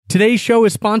Today's show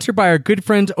is sponsored by our good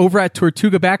friends over at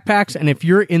Tortuga Backpacks, and if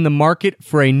you're in the market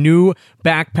for a new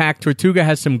backpack, Tortuga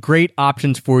has some great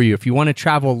options for you. If you want to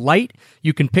travel light,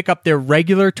 you can pick up their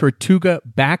regular Tortuga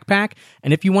backpack,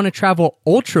 and if you want to travel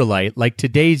ultralight, like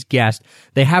today's guest,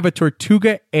 they have a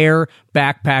Tortuga Air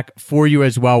backpack for you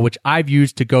as well, which I've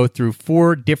used to go through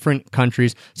 4 different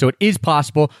countries, so it is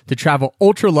possible to travel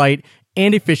ultralight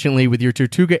and efficiently with your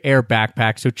Tortuga Air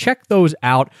backpack. So check those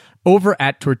out over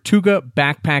at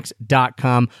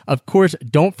tortugabackpacks.com. Of course,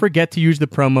 don't forget to use the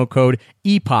promo code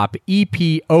EPOP,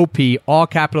 E-P-O-P, all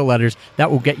capital letters. That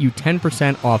will get you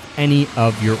 10% off any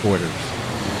of your orders.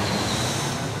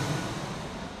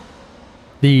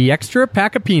 The Extra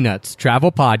Pack of Peanuts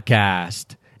Travel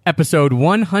Podcast, episode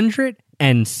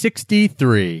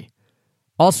 163.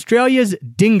 Australia's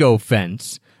Dingo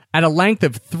Fence, at a length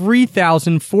of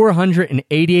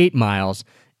 3,488 miles,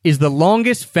 is the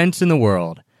longest fence in the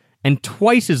world, and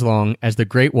twice as long as the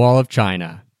Great Wall of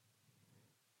China.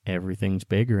 Everything's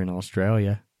bigger in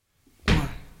Australia. 1,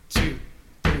 2,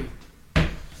 3.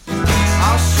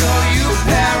 I'll show you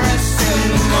Paris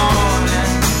in the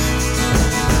morning.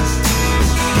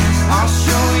 I'll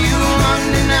show you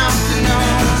London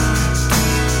afternoon.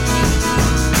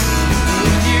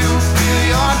 If you feel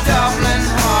your Dublin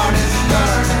heart is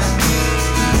burning,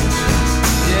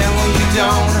 yeah, well, you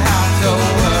don't have to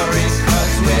worry,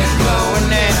 'cause we're going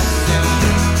there soon.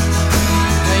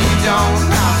 No, you don't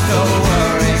have to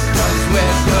worry, 'cause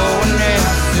we're going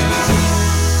there soon.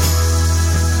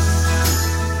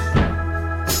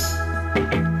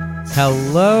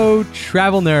 Hello,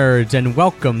 travel nerds, and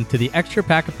welcome to the Extra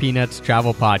Pack of Peanuts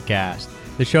Travel Podcast,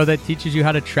 the show that teaches you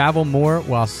how to travel more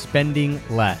while spending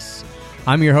less.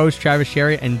 I'm your host, Travis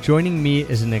Sherry, and joining me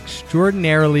is an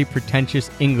extraordinarily pretentious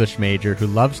English major who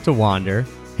loves to wander,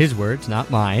 his words,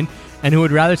 not mine, and who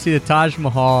would rather see the Taj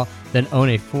Mahal than own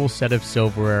a full set of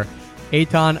silverware,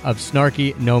 Eitan of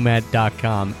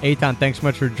SnarkyNomad.com. Eitan, thanks so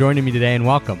much for joining me today, and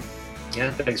welcome.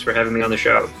 Yeah, thanks for having me on the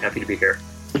show. Happy to be here.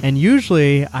 And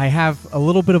usually I have a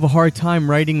little bit of a hard time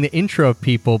writing the intro of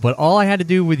people, but all I had to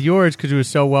do with yours, because it was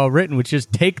so well written, was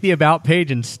just take the About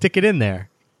page and stick it in there.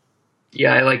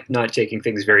 Yeah, I like not taking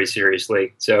things very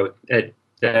seriously, so that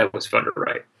was fun to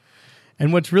write.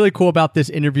 And what's really cool about this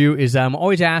interview is I'm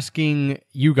always asking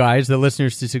you guys, the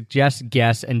listeners, to suggest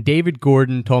guests, and David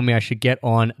Gordon told me I should get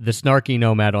on the Snarky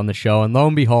Nomad on the show, and lo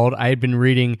and behold, I had been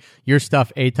reading your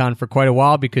stuff, Eitan, for quite a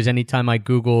while, because anytime I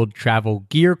Googled travel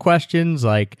gear questions,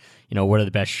 like, you know, what are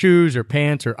the best shoes or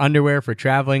pants or underwear for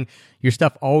traveling, your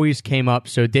stuff always came up.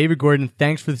 So David Gordon,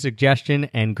 thanks for the suggestion,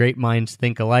 and great minds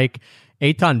think alike.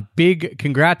 Eitan, big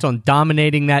congrats on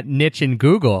dominating that niche in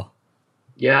Google.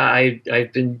 Yeah,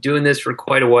 I've been doing this for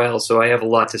quite a while, so I have a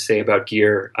lot to say about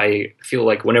gear. I feel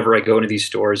like whenever I go into these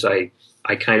stores, I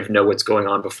kind of know what's going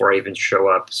on before I even show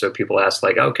up. So people ask,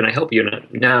 like, oh, can I help you?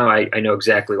 Now I know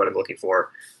exactly what I'm looking for.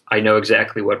 I know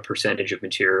exactly what percentage of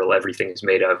material everything is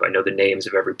made of. I know the names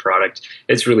of every product.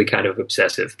 It's really kind of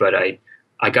obsessive, but I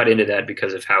got into that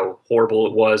because of how horrible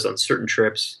it was on certain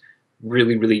trips.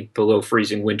 Really, really below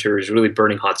freezing winters, really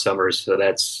burning hot summers. So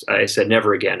I said,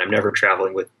 never again. I'm never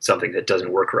traveling with something that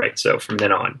doesn't work right. So from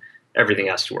then on, everything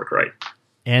has to work right.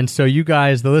 And so you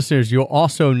guys, the listeners, you'll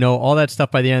also know all that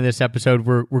stuff by the end of this episode.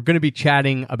 We're going to be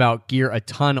chatting about gear a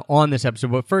ton on this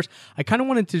episode. But first, I kind of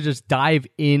wanted to just dive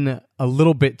in a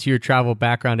little bit to your travel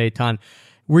background, Eitan.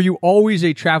 Were you always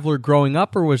a traveler growing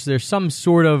up, or was there some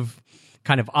sort of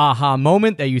kind of aha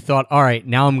moment that you thought, all right,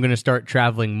 now I'm going to start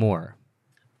traveling more?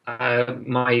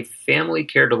 My family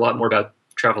cared a lot more about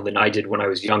travel than I did when I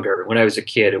was younger. When I was a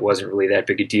kid, it wasn't really that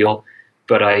big a deal.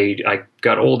 But I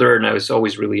got older, and I was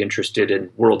always really interested in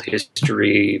world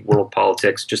history, world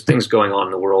politics, just things going on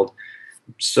in the world,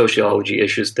 sociology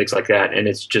issues, things like that. And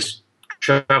it's just,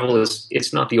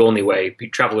 it's not the only way.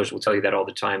 Travelers will tell you that all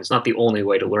the time. It's not the only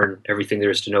way to learn everything there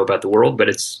is to know about the world, but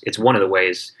it's one of the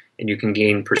ways, and you can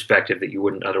gain perspective that you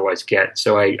wouldn't otherwise get.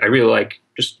 So I really like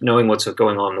just knowing what's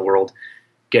going on in the world,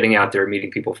 getting out there,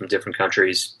 meeting people from different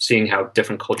countries, seeing how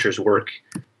different cultures work.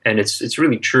 And it's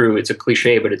really true. It's a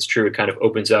cliche, but it's true. It kind of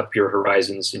opens up your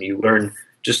horizons, and you learn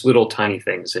just little tiny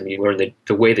things. And you learn that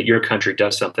the way that your country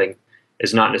does something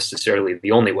is not necessarily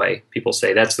the only way. People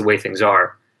say that's the way things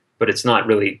are, but it's not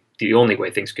really the only way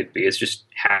things could be. It just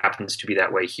happens to be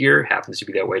that way here, happens to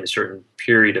be that way in a certain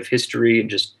period of history, and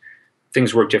just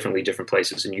things work differently in different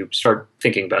places. And you start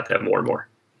thinking about that more and more.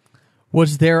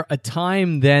 Was there a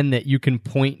time then that you can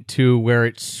point to where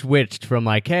it switched from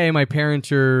like, hey, my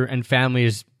parents and family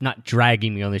is not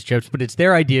dragging me on these trips, but it's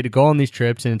their idea to go on these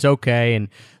trips and it's okay and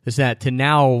this, that, to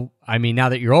now, I mean, now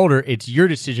that you're older, it's your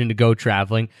decision to go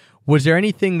traveling. Was there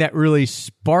anything that really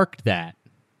sparked that?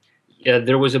 Yeah,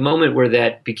 there was a moment where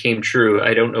that became true.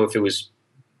 I don't know if it was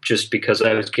just because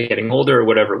I was getting older or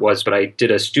whatever it was, but I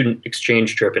did a student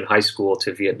exchange trip in high school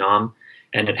to Vietnam,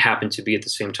 and it happened to be at the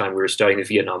same time we were studying the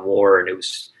Vietnam War, and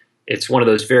it's one of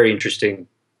those very interesting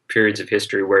periods of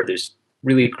history where there's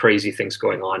really crazy things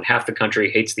going on. Half the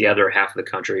country hates the other half of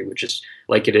the country, which is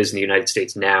like it is in the United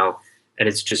States now, and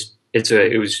it's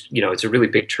a really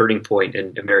big turning point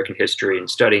in American history, and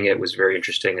studying it was very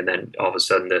interesting. And then all of a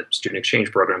sudden the student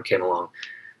exchange program came along.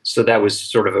 So that was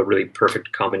sort of a really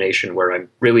perfect combination where I'm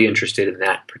really interested in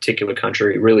that particular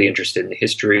country, really interested in the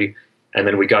history. And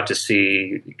then we got to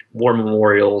see war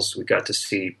memorials. We got to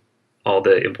see all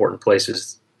the important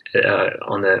places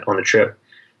on the trip.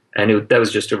 And that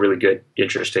was just a really good,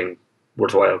 interesting,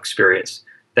 worthwhile experience.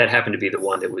 That happened to be the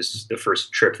one that was the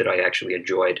first trip that I actually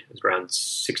enjoyed. It was around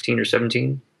 16 or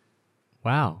 17.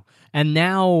 Wow. And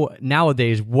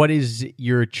nowadays, what is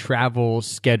your travel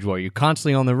schedule? Are you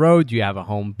constantly on the road? Do you have a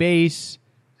home base?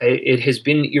 It has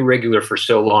been irregular for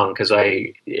so long because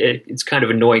it's kind of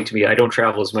annoying to me. I don't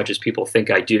travel as much as people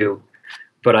think I do,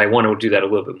 but I want to do that a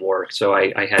little bit more. So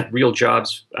I had real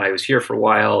jobs. I was here for a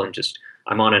while, and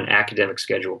I'm on an academic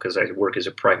schedule because I work as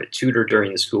a private tutor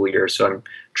during the school year. So I'm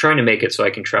trying to make it so I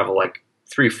can travel like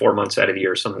 3-4 months out of the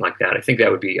year or something like that. I think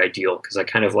that would be ideal because I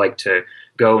kind of like to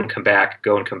go and come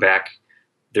back.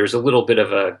 There's a little bit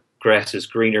of a grass is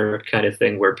greener kind of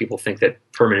thing where people think that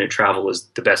permanent travel is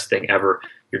the best thing ever.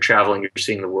 You're traveling, you're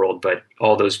seeing the world, but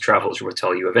all those travels will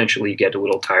tell you eventually you get a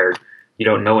little tired. You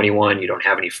don't know anyone, you don't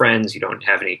have any friends, you don't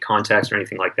have any contacts or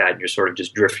anything like that, and you're sort of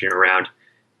just drifting around.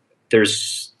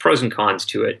 There's pros and cons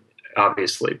to it,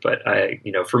 obviously, but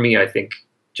for me, I think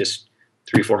just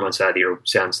 3-4 months out of the year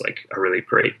sounds like a really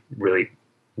great, really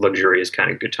luxurious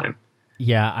kind of good time.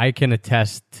 Yeah, I can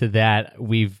attest to that.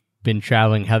 We've been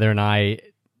traveling, Heather and I,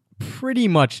 pretty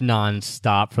much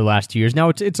nonstop for the last 2 years. Now,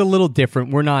 it's a little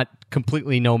different. We're not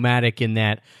completely nomadic in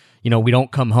that, we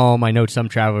don't come home. I know some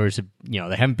travelers, they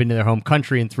haven't been to their home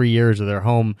country in 3 years or their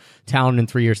hometown in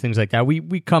 3 years, things like that.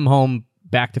 We come home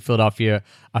back to Philadelphia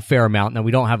a fair amount. Now,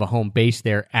 we don't have a home base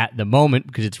there at the moment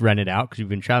because it's rented out because we've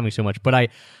been traveling so much. But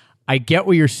I get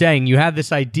what you're saying. You have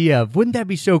this idea of, wouldn't that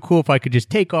be so cool if I could just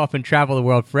take off and travel the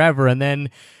world forever? And then,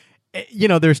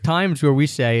 there's times where we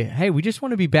say, hey, we just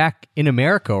want to be back in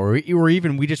America, or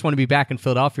even we just want to be back in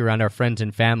Philadelphia around our friends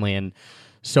and family. And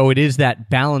so it is that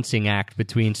balancing act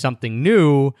between something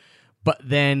new, but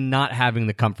then not having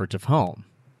the comforts of home.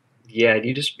 Yeah,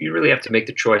 you really have to make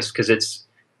the choice because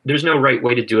there's no right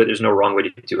way to do it. There's no wrong way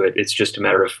to do it. It's just a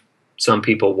matter of some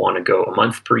people want to go a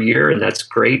month per year, and that's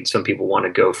great. Some people want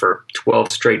to go for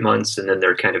 12 straight months, and then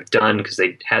they're kind of done because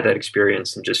they had that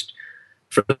experience. And just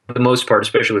for the most part,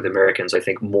 especially with Americans, I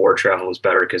think more travel is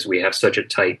better because we have such a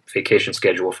tight vacation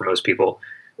schedule for most people.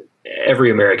 Every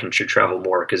American should travel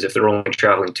more because if they're only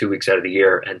traveling 2 weeks out of the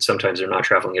year, and sometimes they're not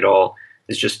traveling at all,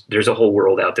 there's a whole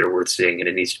world out there worth seeing, and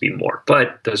it needs to be more.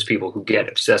 But those people who get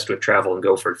obsessed with travel and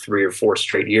go for 3 or 4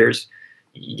 straight years,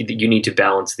 you need to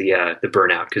balance the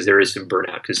burnout because there is some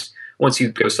burnout. Because once you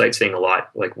go sightseeing a lot,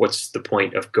 like what's the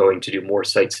point of going to do more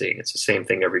sightseeing? It's the same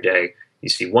thing every day. You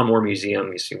see one more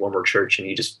museum, you see one more church, and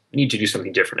you just need to do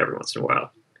something different every once in a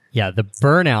while. Yeah, the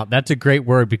burnout, that's a great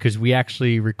word because we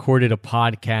actually recorded a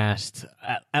podcast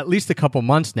at least a couple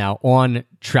months now on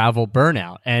travel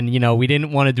burnout. And, we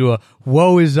didn't want to do a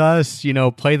woe is us,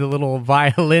 play the little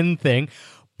violin thing.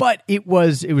 But it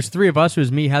was 3 of us. It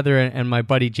was me, Heather, and my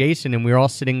buddy Jason, and we were all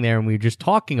sitting there and we were just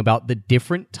talking about the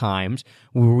different times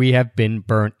where we have been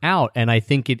burnt out. And I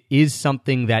think it is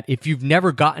something that if you've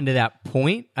never gotten to that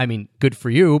point, I mean, good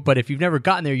for you, but if you've never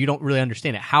gotten there, you don't really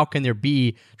understand it. How can there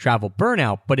be travel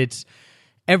burnout? But it's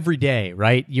every day,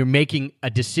 right? You're making a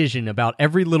decision about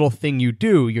every little thing you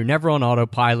do. You're never on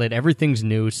autopilot. Everything's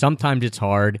new. Sometimes it's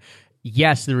hard.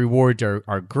 Yes, the rewards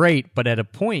are great, but at a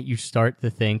point you start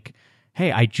to think, hey,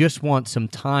 I just want some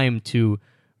time to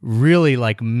really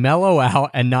mellow out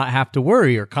and not have to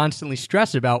worry or constantly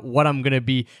stress about what I'm going to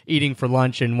be eating for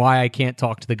lunch and why I can't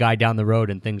talk to the guy down the road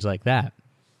and things like that.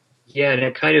 Yeah, and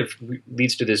it kind of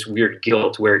leads to this weird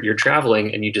guilt where you're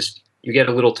traveling and you get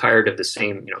a little tired of the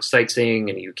same, sightseeing,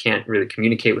 and you can't really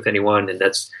communicate with anyone, and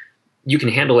you can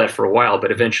handle that for a while,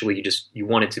 but eventually you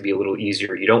want it to be a little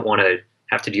easier. You don't want to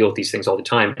have to deal with these things all the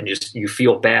time, and you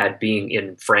feel bad being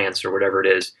in France or whatever it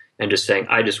is and just saying,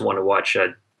 I just want to watch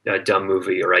a dumb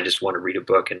movie, or I just want to read a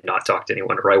book and not talk to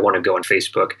anyone, or I want to go on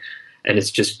Facebook. And it's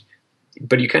just,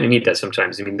 but you kind of need that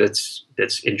sometimes. I mean, that's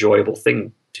enjoyable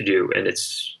thing to do. And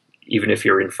it's, even if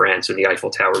you're in France and the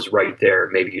Eiffel Tower is right there,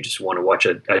 maybe you just want to watch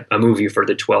a movie for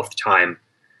the 12th time.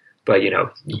 But, you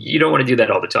don't want to do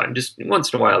that all the time. Just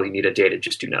once in a while, you need a day to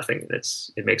just do nothing.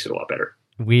 It makes it a lot better.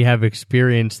 We have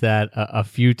experienced that a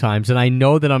few times. And I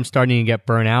know that I'm starting to get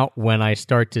burnt out when I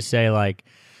start to say like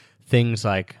things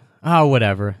like, oh,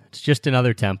 whatever. It's just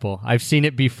another temple. I've seen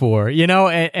it before, you know,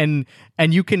 and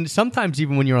you can sometimes,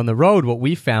 even when you're on the road, what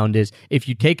we found is if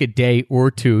you take a day or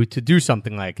two to do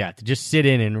something like that, to just sit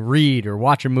in and read or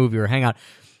watch a movie or hang out,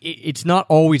 it's not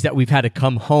always that we've had to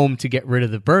come home to get rid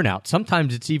of the burnout.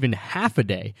 Sometimes it's even half a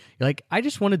day. You're like, I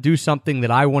just want to do something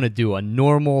that I want to do, a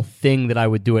normal thing that I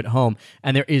would do at home.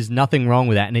 And there is nothing wrong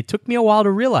with that. And it took me a while to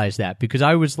realize that because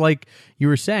I was like, you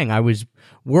were saying, I was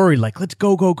worried, like, let's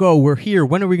go. We're here.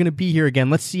 When are we going to be here again?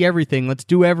 Let's see everything. Let's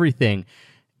do everything.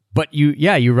 But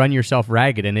you run yourself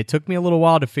ragged. And it took me a little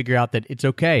while to figure out that it's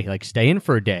okay. Like, stay in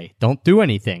for a day. Don't do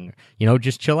anything. You know,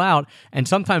 just chill out. And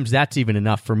sometimes that's even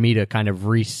enough for me to kind of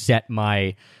reset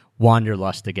my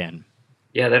wanderlust again.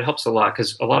 Yeah, that helps a lot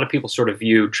because a lot of people sort of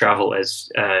view travel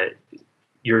as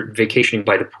you're vacationing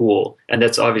by the pool. And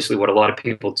that's obviously what a lot of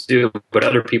people do. But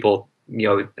other people, you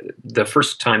know, the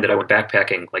first time that I went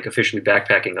backpacking, like officially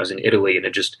backpacking, I was in Italy and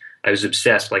I was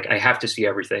obsessed. Like, I have to see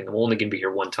everything. I'm only going to be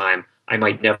here one time. I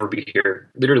might never be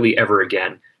here literally ever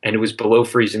again. And it was below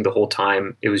freezing the whole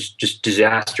time. It was just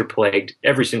disaster plagued.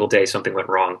 Every single day something went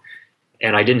wrong.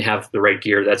 And I didn't have the right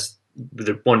gear. That's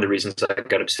one of the reasons I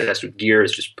got obsessed with gear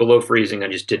is just below freezing. I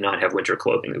just did not have winter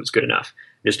clothing that was good enough.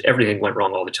 Just everything went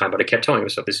wrong all the time. But I kept telling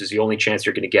myself, this is the only chance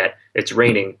you're going to get. It's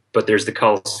raining, but there's the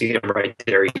Colosseum right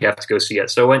there. You have to go see it.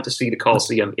 So I went to see the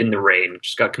Colosseum in the rain,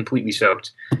 just got completely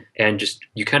soaked. And just,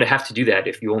 you kind of have to do that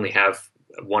if you only have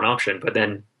one option. But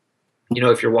then, you know,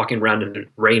 if you're walking around in the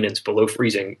rain and it's below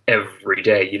freezing every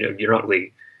day, you know, you're not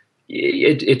really,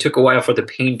 it took a while for the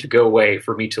pain to go away,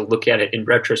 for me to look at it in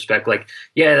retrospect, like,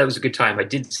 yeah, that was a good time. I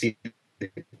did see the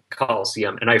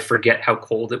Colosseum, and I forget how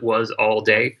cold it was all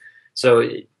day. So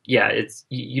yeah,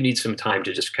 you need some time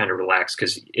to just kind of relax,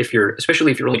 because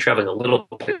especially if you're only traveling a little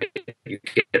bit, you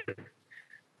get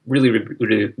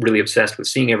really obsessed with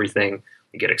seeing everything.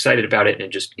 You get excited about it,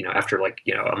 and just, you know, after like,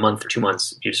 you know, a month or 2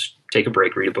 months, you just take a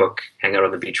break, read a book, hang out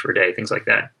on the beach for a day, things like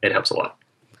that. It helps a lot.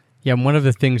 Yeah, and one of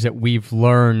the things that we've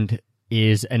learned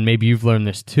is, and maybe you've learned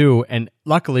this too, and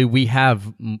luckily we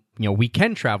have, you know, we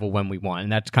can travel when we want,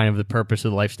 and that's kind of the purpose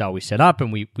of the lifestyle we set up,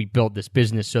 and we built this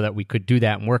business so that we could do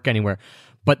that and work anywhere.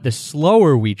 But the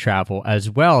slower we travel as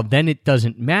well, then it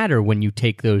doesn't matter when you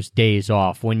take those days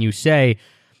off. When you say,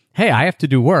 hey, I have to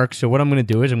do work, so what I'm going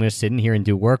to do is I'm going to sit in here and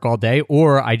do work all day,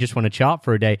 or I just want to chill out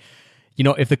for a day. You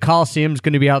know, if the Coliseum's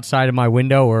going to be outside of my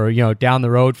window or, you know, down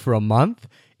the road for a month,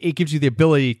 it gives you the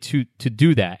ability to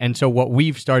do that. And so what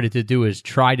we've started to do is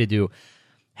try to do,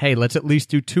 hey, let's at least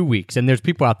do 2 weeks. And there's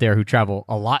people out there who travel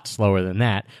a lot slower than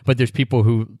that, but there's people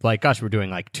who, like us, we're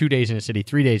doing like 2 days in a city,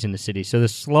 3 days in the city. So the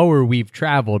slower we've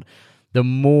traveled, the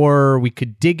more we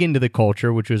could dig into the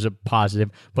culture, which was a positive,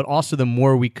 but also the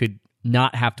more we could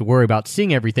not have to worry about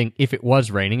seeing everything if it was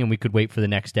raining, and we could wait for the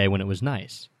next day when it was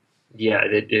nice. Yeah,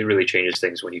 it really changes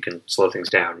things when you can slow things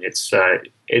down.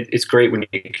 It's great when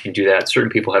you can do that. Certain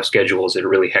people have schedules that are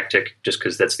really hectic just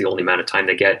because that's the only amount of time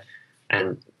they get.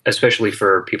 And especially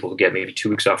for people who get maybe 2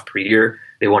 weeks off per year,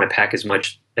 they want to pack as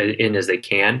much in as they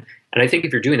can. And I think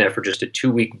if you're doing that for just a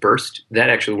 2-week burst, that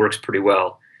actually works pretty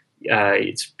well.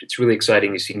 It's really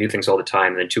exciting. You see new things all the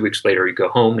time. And then 2 weeks later, you go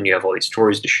home and you have all these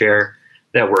stories to share.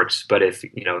 That works. But if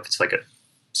it's like a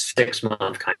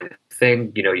 6-month kind of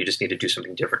thing, you know, you just need to do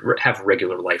something different, have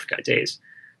regular life kind of days.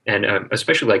 And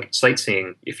especially like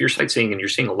sightseeing, if you're sightseeing and you're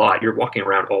seeing a lot, you're walking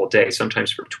around all day,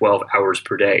 sometimes for 12 hours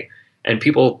per day. And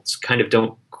people kind of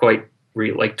don't quite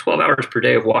like 12 hours per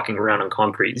day of walking around on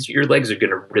concrete. Your legs are going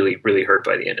to really, really hurt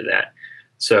by the end of that.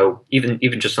 So even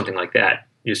just something like that,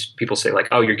 just people say like,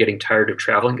 oh, you're getting tired of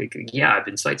traveling. Like, yeah, I've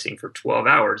been sightseeing for 12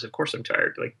 hours. Of course I'm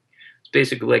tired. Like, it's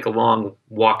basically like a long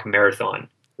walk marathon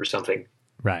or something.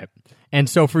 Right. And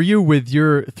so for you, with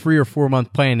your 3 or 4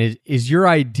 month plan, is your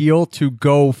ideal to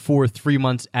go for 3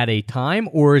 months at a time,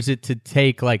 or is it to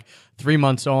take like 3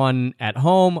 months on at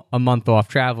home, a month off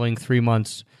traveling, 3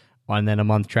 months on, then a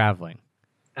month traveling?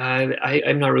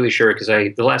 I'm not really sure, because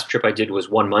the last trip I did was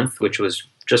 1 month, which was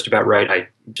just about right. I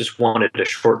just wanted a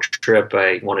short trip.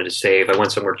 I wanted to save. I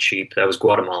went somewhere cheap. That was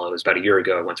Guatemala. It was about a year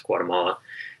ago. I went to Guatemala,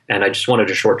 and I just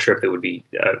wanted a short trip that would be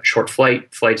a short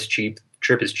flight. Flight's cheap.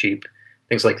 Trip is cheap.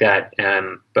 Things like that.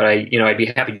 But I'd be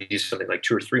happy to do something like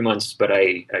 2 or 3 months, but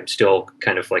I'm still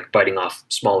kind of like biting off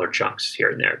smaller chunks here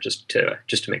and there just to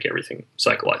make everything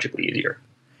psychologically easier.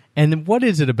 And what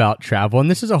is it about travel?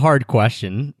 And this is a hard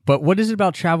question, but what is it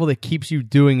about travel that keeps you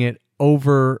doing it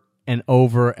over and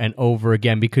over and over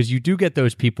again? Because you do get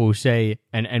those people who say,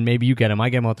 and maybe you get them, I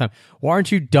get them all the time, well,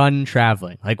 aren't you done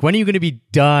traveling? Like, when are you going to be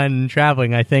done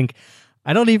traveling? I think,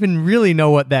 I don't even really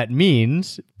know what that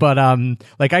means, but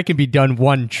like I can be done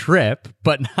one trip,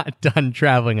 but not done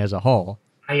traveling as a whole.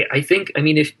 I think, I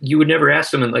mean, if you would never ask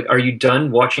someone, like, are you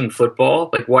done watching football?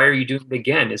 Like, why are you doing it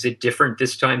again? Is it different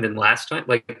this time than last time?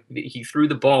 Like, he threw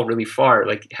the ball really far.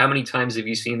 Like, how many times have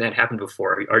you seen that happen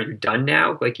before? Are you done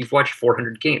now? Like, you've watched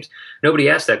 400 games. Nobody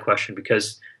asked that question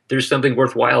because there's something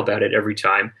worthwhile about it every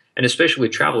time. And especially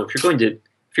with travel, if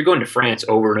you're going to France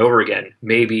over and over again,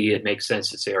 maybe it makes sense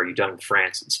to say, are you done with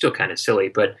France? It's still kind of silly.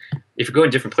 But if you're going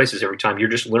different places every time, you're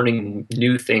just learning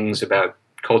new things about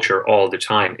culture all the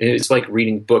time. It's like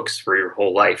reading books for your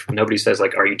whole life. Nobody says,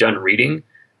 like, are you done reading?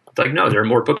 It's like, no, there are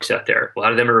more books out there. A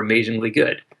lot of them are amazingly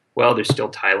good. Well, there's still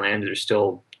Thailand, there's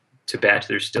still Tibet,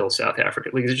 there's still South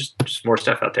Africa. Like, there's just more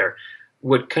stuff out there.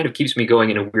 What kind of keeps me going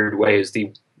in a weird way is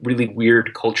the really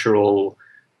weird cultural,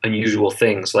 unusual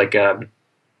things, like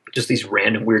just these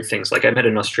random weird things. Like, I met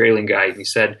an Australian guy and he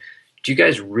said, do you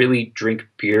guys really drink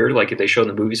beer? Like, if they show in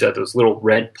the movies that those little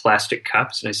red plastic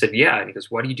cups? And I said, yeah. And he goes,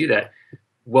 why do you do that?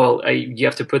 Well, you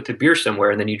have to put the beer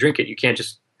somewhere and then you drink it. You can't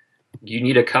just, you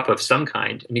need a cup of some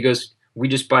kind. And he goes, we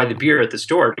just buy the beer at the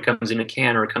store. It comes in a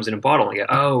can or it comes in a bottle. And I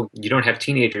go, oh, you don't have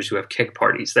teenagers who have keg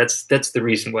parties. That's the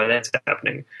reason why that's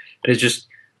happening. And it's just,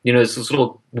 it's those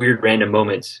little weird random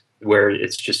moments where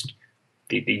it's just,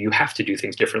 you have to do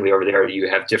things differently over there. You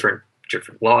have different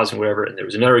laws and whatever. And there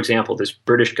was another example. This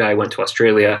British guy went to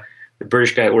Australia. The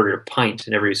British guy ordered a pint,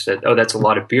 and everybody said, oh, that's a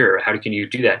lot of beer. How can you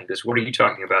do that? And he goes, what are you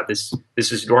talking about? This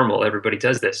is normal. Everybody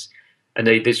does this. And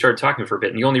they started talking for a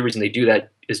bit. And the only reason they do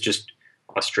that is just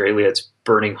Australia. It's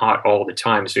burning hot all the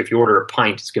time. So if you order a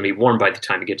pint, it's going to be warm by the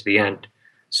time you get to the end.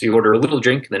 So you order a little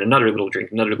drink, and then another little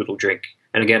drink, another little drink.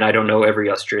 And again, I don't know every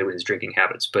Australian's drinking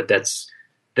habits, but that's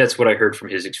what I heard from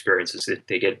his experiences, that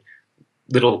they get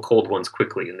little cold ones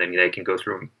quickly, and then they can go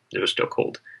through them. They're still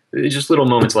cold. It's just little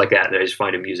moments like that I just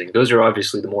find amusing. Those are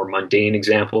obviously the more mundane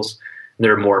examples.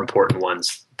 There are more important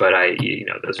ones, but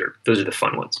those are the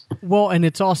fun ones. Well, and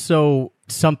it's also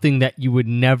something that you would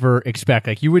never expect.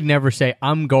 Like, you would never say,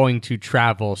 I'm going to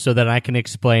travel so that I can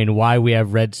explain why we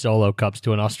have red Solo cups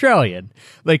to an Australian.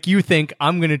 Like, you think,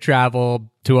 I'm going to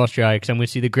travel to Australia because I'm going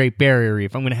to see the Great Barrier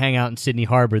Reef. I'm going to hang out in Sydney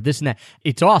Harbor, this and that.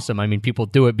 It's awesome. I mean, people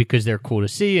do it because they're cool to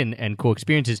see and cool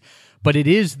experiences. But it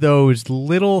is those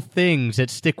little things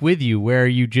that stick with you where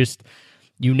you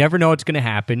never know what's going to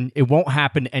happen. It won't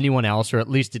happen to anyone else, or at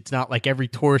least it's not like every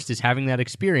tourist is having that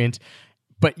experience,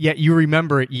 but yet you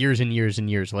remember it years and years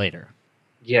and years later.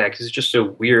 Yeah, because it's just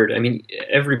so weird. I mean,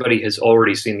 everybody has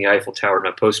already seen the Eiffel Tower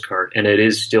on a postcard, and it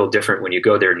is still different when you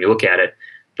go there and you look at it.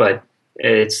 But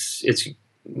it's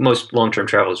most long-term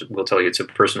travelers will tell you it's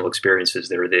personal experiences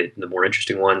that are the more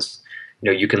interesting ones.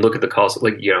 You can look at the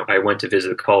Colosseum. Like, I went to visit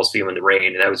the Colosseum in the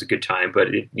rain, and that was a good time. But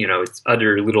it's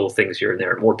other little things here and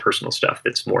there, more personal stuff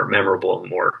that's more memorable and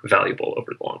more valuable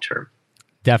over the long term.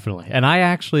 Definitely. And I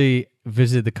actually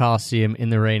visited the Colosseum in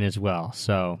the rain as well.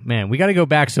 So, man, we got to go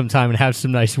back sometime and have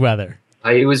some nice weather.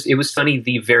 It was sunny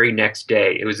the very next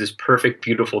day. It was this perfect,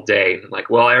 beautiful day. I'm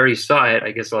like, well, I already saw it. I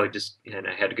guess and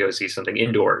I had to go see something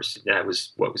indoors. That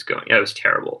was what was going. That was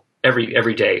terrible.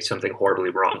 Every day, something horribly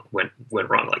wrong went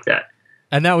wrong like that.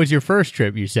 And that was your first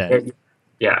trip, you said?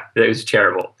 Yeah, it was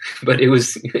terrible. But it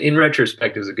was, in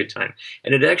retrospect, it was a good time.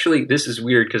 And it actually, this is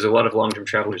weird because a lot of long-term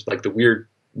travelers, like, the weird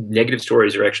negative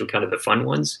stories are actually kind of the fun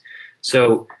ones.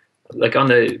 So, like, on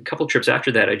the couple trips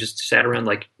after that, I just sat around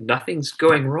like, nothing's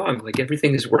going wrong. Like,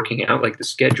 everything is working out. Like, the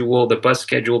schedule, the bus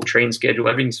schedule, train schedule,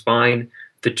 everything's fine.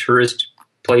 The tourist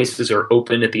places are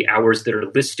open at the hours that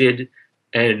are listed.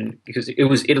 And because it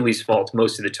was Italy's fault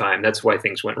most of the time, that's why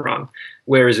things went wrong.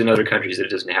 Whereas in other countries, it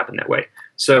doesn't happen that way.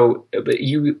 So, but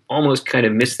you almost kind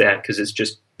of miss that because it's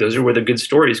just, those are where the good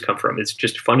stories come from. It's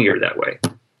just funnier that way.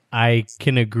 I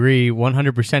can agree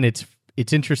 100%.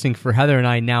 It's interesting for Heather and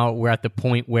I now. We're at the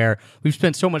point where we've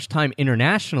spent so much time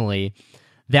internationally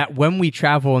that when we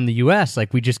travel in the U.S.,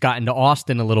 like, we just got into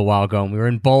Austin a little while ago, and we were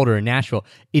in Boulder and Nashville.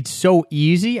 It's so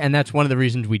easy, and that's one of the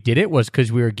reasons we did it, was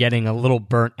because we were getting a little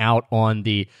burnt out on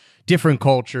the different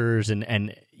cultures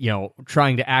and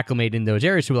trying to acclimate in those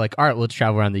areas. So we're like, all right, let's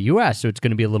travel around the U.S., so it's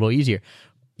going to be a little easier.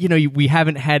 We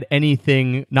haven't had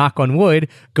anything, knock on wood,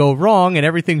 go wrong, and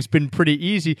everything's been pretty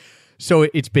easy. So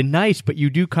it's been nice, but you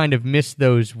do kind of miss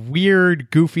those weird,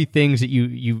 goofy things that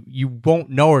you won't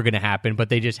know are going to happen, but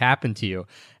they just happen to you.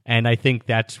 And I think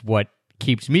that's what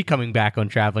keeps me coming back on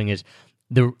traveling, is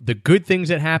the good things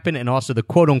that happen, and also the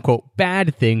quote-unquote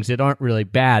bad things that aren't really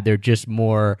bad. They're just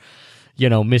more,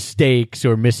 mistakes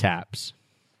or mishaps.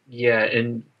 Yeah,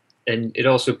 and it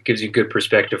also gives you good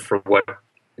perspective for what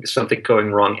something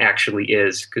going wrong actually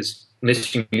is, because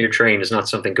missing your train is not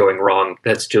something going wrong.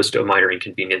 That's just a minor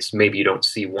inconvenience. Maybe you don't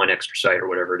see one extra site or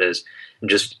whatever it is. And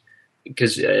just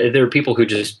because there are people who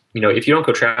just, if you don't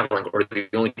go traveling or the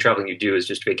only traveling you do is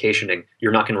just vacationing,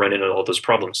 you're not going to run into all those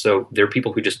problems. So there are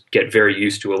people who just get very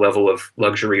used to a level of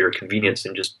luxury or convenience,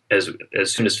 and just as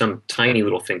soon as some tiny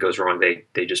little thing goes wrong,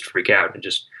 they just freak out. And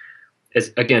just,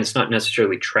 again, it's not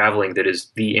necessarily traveling that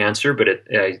is the answer, but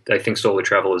I think solo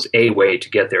travel is a way to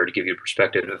get there, to give you a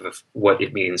perspective of what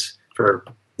it means for,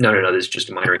 no, this is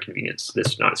just a minor inconvenience. This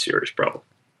is not a serious problem.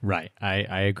 Right.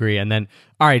 I agree. And then,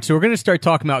 all right, so we're going to start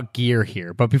talking about gear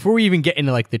here. But before we even get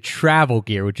into like the travel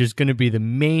gear, which is going to be the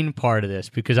main part of this,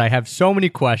 because I have so many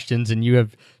questions and you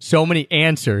have so many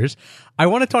answers, I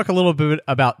want to talk a little bit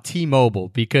about T-Mobile,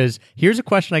 because here's a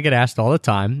question I get asked all the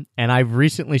time, and I've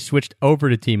recently switched over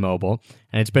to T-Mobile,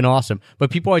 and it's been awesome. But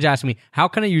people always ask me, how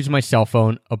can I use my cell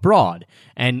phone abroad?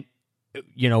 And,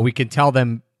 we can tell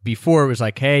them, before it was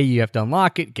like, hey, you have to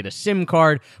unlock it, get a SIM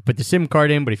card, put the SIM card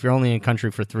in, but if you're only in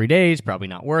country for 3 days, probably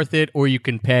not worth it. Or you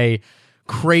can pay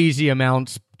crazy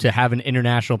amounts to have an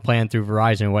international plan through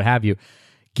Verizon or what have you.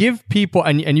 Give people,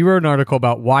 and you wrote an article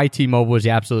about why T-Mobile is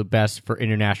the absolute best for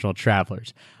international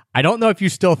travelers. I don't know if you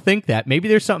still think that. Maybe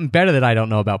there's something better that I don't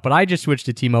know about, but I just switched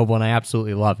to T-Mobile and I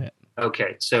absolutely love it.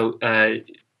 Okay, so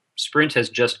Sprint has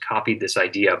just copied this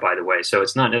idea, by the way. So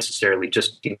it's not necessarily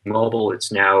just T-Mobile.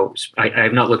 It's now, I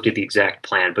have not looked at the exact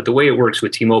plan, but the way it works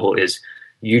with T-Mobile is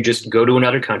you just go to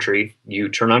another country, you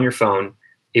turn on your phone,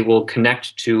 it will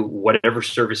connect to whatever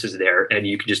service is there, and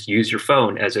you can just use your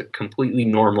phone as a completely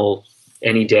normal,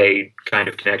 any day kind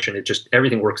of connection. It just,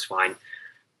 everything works fine.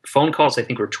 Phone calls, I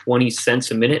think, are 20 cents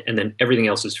a minute, and then everything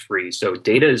else is free. So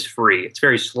data is free. It's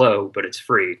very slow, but it's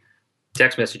free.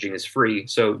 Text messaging is free.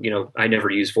 So, I never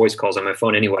use voice calls on my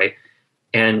phone anyway.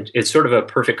 And it's sort of a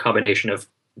perfect combination of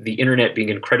the internet being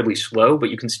incredibly slow, but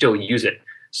you can still use it.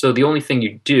 So the only thing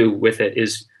you do with it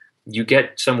is you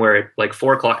get somewhere at like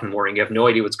 4 o'clock in the morning. You have no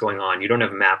idea what's going on. You don't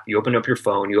have a map. You open up your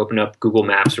phone, you open up Google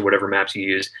Maps or whatever maps you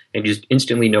use, and you just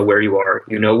instantly know where you are.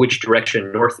 You know which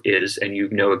direction north is, and you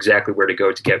know exactly where to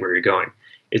go to get where you're going.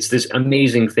 It's this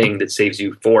amazing thing that saves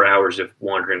you 4 hours of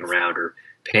wandering around or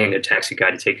paying a taxi guy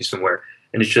to take you somewhere.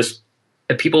 And it's just,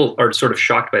 people are sort of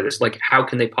shocked by this. Like, how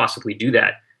can they possibly do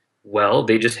that? Well,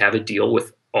 they just have a deal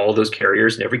with all those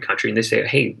carriers in every country, and they say,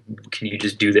 hey, can you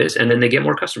just do this? And then they get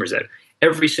more customers out.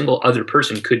 Every single other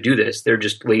person could do this. They're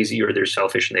just lazy or they're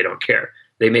selfish and they don't care.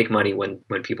 They make money when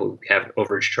people have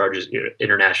overage charges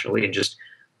internationally, and just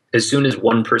as soon as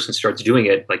one person starts doing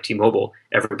it, like T-Mobile,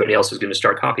 everybody else is going to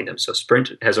start copying them. So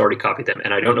Sprint has already copied them,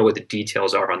 and I don't know what the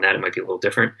details are on that. It might be a little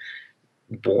different.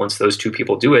 But once those two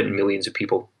people do it and millions of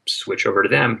people switch over to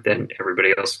them, then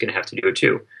everybody else is going to have to do it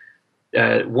too.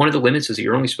 One of the limits is that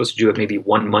you're only supposed to do it maybe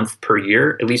 1 month per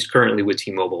year, at least currently with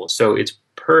T-Mobile. So it's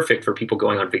perfect for people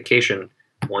going on vacation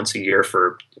once a year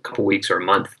for a couple weeks or a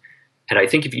month. And I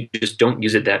think if you just don't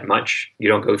use it that much, you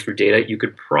don't go through data, you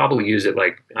could probably use it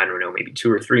like, I don't know, maybe 2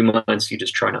 or 3 months. You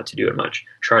just try not to do it much.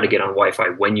 Try to get on Wi-Fi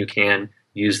when you can.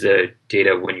 Use the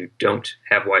data when you don't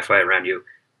have Wi-Fi around you.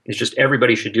 It's just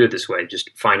everybody should do it this way. Just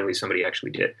finally somebody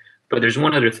actually did. But there's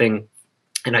one other thing,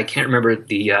 and I can't remember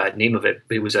the name of it.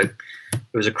 It was a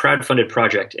crowdfunded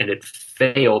project, and it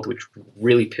failed, which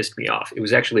really pissed me off. It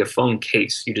was actually a phone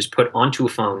case you just put onto a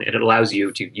phone, and it allows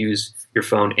you to use your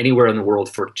phone anywhere in the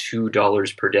world for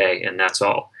 $2 per day, and that's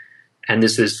all. And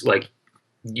this is like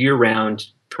year-round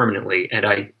permanently, and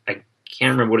I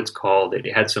can't remember what it's called. It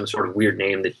had some sort of weird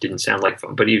name that didn't sound like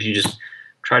phone, but if you just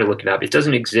try to look it up. It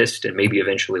doesn't exist, and maybe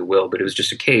eventually will, but it was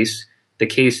just a case. The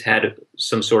case had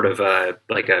some sort of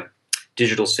like a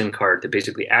digital SIM card that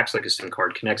basically acts like a SIM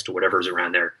card, connects to whatever's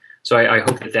around there. So I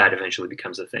hope that eventually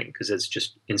becomes a thing, because it's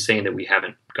just insane that we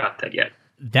haven't got that yet.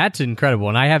 That's incredible,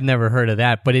 and I have never heard of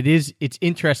that, but it's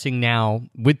interesting now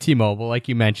with T-Mobile. Like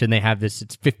you mentioned, they have this,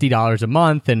 it's $50 a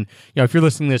month, and if you're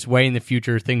listening this way in the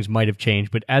future, things might have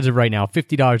changed, but as of right now,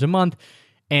 $50 a month.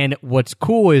 And what's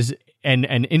cool is, and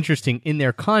interesting, in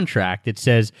their contract, it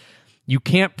says you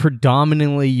can't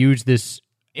predominantly use this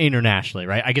internationally,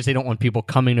 right? I guess they don't want people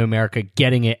coming to America,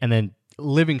 getting it, and then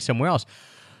living somewhere else.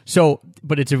 So,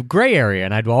 but it's a gray area,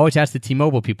 and I'd always ask the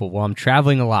T-Mobile people, well, I'm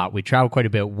traveling a lot. We travel quite a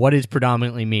bit. What does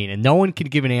predominantly mean? And no one could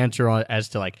give an answer as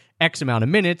to like X amount of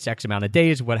minutes, X amount of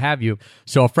days, what have you.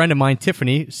 So a friend of mine,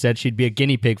 Tiffany, said she'd be a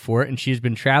guinea pig for it, and she's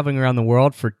been traveling around the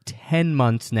world for 10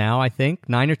 months now, I think,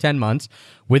 9 or 10 months,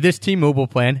 with this T-Mobile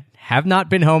plan. Have not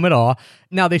been home at all.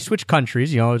 Now, they switch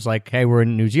countries. It's like, hey, we're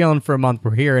in New Zealand for a month,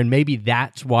 we're here, and maybe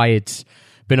that's why it's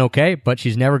been okay, but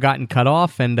she's never gotten cut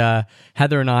off, and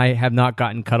Heather and I have not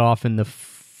gotten cut off in the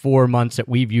 4 months that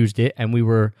we've used it, and we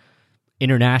were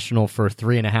international for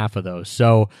 3.5 of those.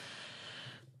 So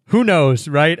Who knows,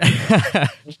 right?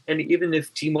 And even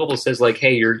if T-Mobile says like,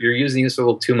 "Hey, you're using this a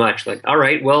little too much," like, all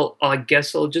right, well, I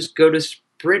guess I'll just go to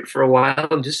Sprint for a while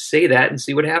and just say that and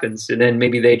see what happens, and then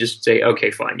maybe they just say,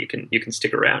 "Okay, fine, you can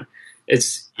stick around."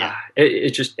 It's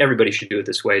just everybody should do it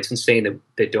this way. It's insane that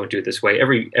they don't do it this way.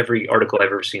 Every article I've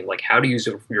ever seen, like how to use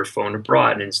your phone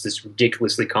abroad, and it's this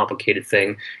ridiculously complicated thing.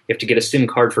 You have to get a SIM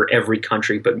card for every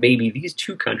country, but maybe these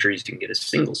 2 countries you can get a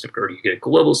single SIM card. You get a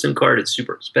global SIM card. It's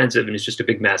super expensive, and it's just a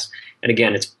big mess. And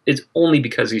again, it's only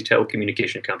because these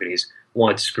telecommunication companies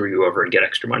want to screw you over and get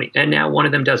extra money, and now one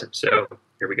of them doesn't. So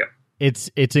here we go. It's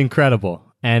incredible.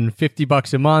 And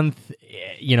 $50 a month,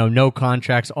 no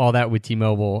contracts, all that with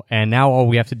T-Mobile. And now all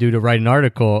we have to do to write an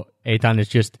article, Eitan, is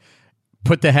just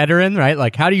put the header in, right?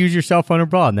 Like how to use your cell phone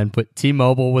abroad, and then put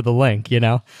T-Mobile with a link,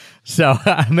 So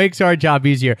it makes our job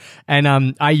easier.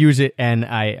 And I use it, and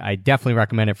I definitely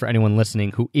recommend it for anyone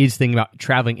listening who is thinking about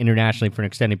traveling internationally for an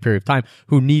extended period of time,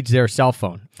 who needs their cell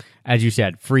phone. As you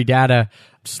said, free data,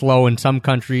 slow in some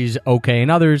countries, okay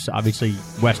in others. Obviously,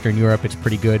 Western Europe, it's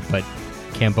pretty good, but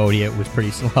Cambodia was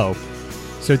pretty slow.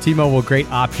 So T-Mobile, great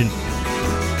option.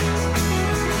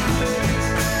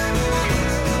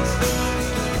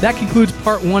 That concludes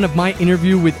part 1 of my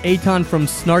interview with Eitan from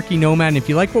Snarky Nomad. And if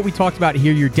you like what we talked about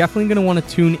here, you're definitely going to want to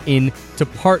tune in to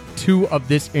part 2 of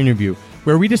this interview,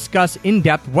 where we discuss in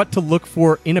depth what to look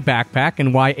for in a backpack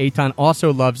and why Eitan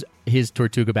also loves his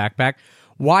Tortuga backpack,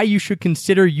 why you should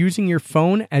consider using your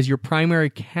phone as your primary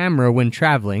camera when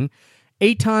traveling,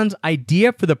 Eitan's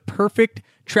idea for the perfect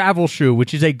travel shoe,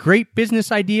 which is a great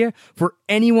business idea for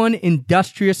anyone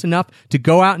industrious enough to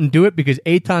go out and do it, because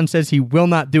Eitan says he will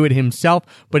not do it himself,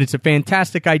 but it's a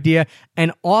fantastic idea.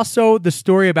 And also the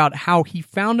story about how he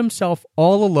found himself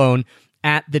all alone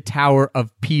at the Tower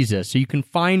of Pisa. So you can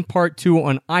find part 2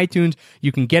 on iTunes.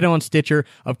 You can get it on Stitcher.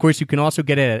 Of course, you can also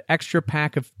get it at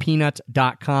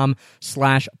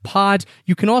extrapackofpeanuts.com/pods.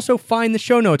 You can also find the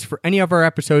show notes for any of our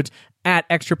episodes at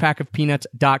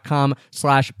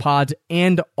extrapackofpeanuts.com/pods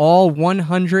and all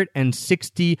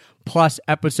 160 plus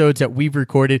episodes that we've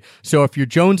recorded. So if you're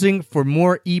jonesing for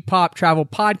more EPOP travel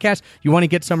podcasts, you want to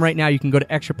get some right now, you can go to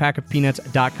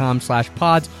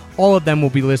extrapackofpeanuts.com/pods. All of them will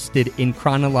be listed in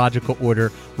chronological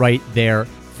order right there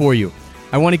for you.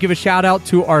 I want to give a shout out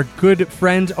to our good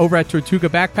friends over at Tortuga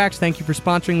Backpacks. Thank you for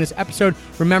sponsoring this episode.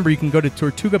 Remember, you can go to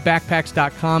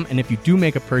tortugabackpacks.com, and if you do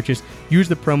make a purchase, use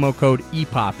the promo code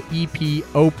EPOP,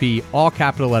 EPOP, all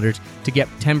capital letters, to get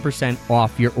 10%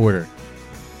 off your order.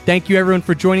 Thank you, everyone,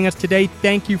 for joining us today.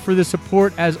 Thank you for the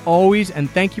support, as always, and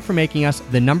thank you for making us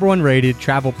the #1 rated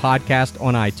travel podcast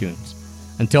on iTunes.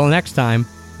 Until next time,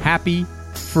 happy,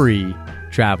 free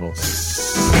travels.